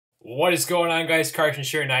What is going on, guys? Carson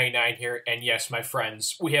Share 99 here, and yes, my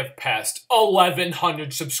friends, we have passed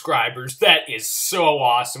 1,100 subscribers. That is so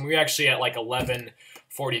awesome. We're actually at like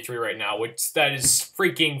 1143 right now, which that is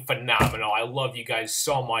freaking phenomenal. I love you guys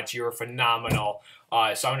so much. You're phenomenal. So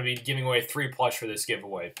I'm going to be giving away 3 plush for this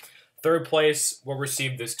giveaway. Third place will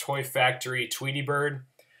receive this Toy Factory Tweety Bird.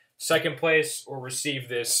 Second place will receive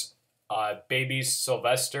this Baby's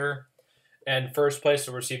Sylvester. And first place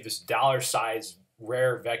will receive this dollar size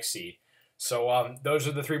rare Vexy. So those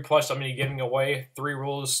are the 3 plush I'm going to be giving away. 3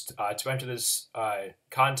 rules to enter this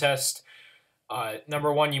contest.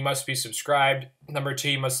 Number 1, you must be subscribed. Number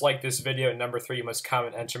 2, you must like this video. And number 3, you must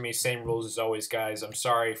comment, enter me. Same rules as always, guys. I'm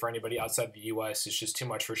sorry for anybody outside the U.S. It's just too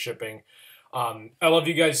much for shipping. I love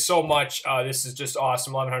you guys so much. This is just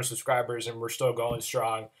awesome. 1,100 subscribers, and we're still going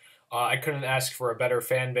strong. I couldn't ask for a better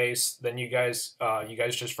fan base than you guys. You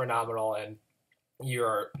guys are just phenomenal, and you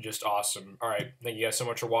are just awesome. All right, thank you guys so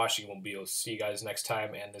much for watching. We'll see you guys next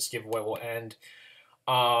time, and this giveaway will end.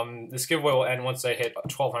 This giveaway will end once I hit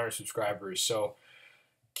 1,200 subscribers. So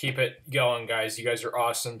keep it going, guys. You guys are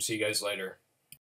awesome. See you guys later.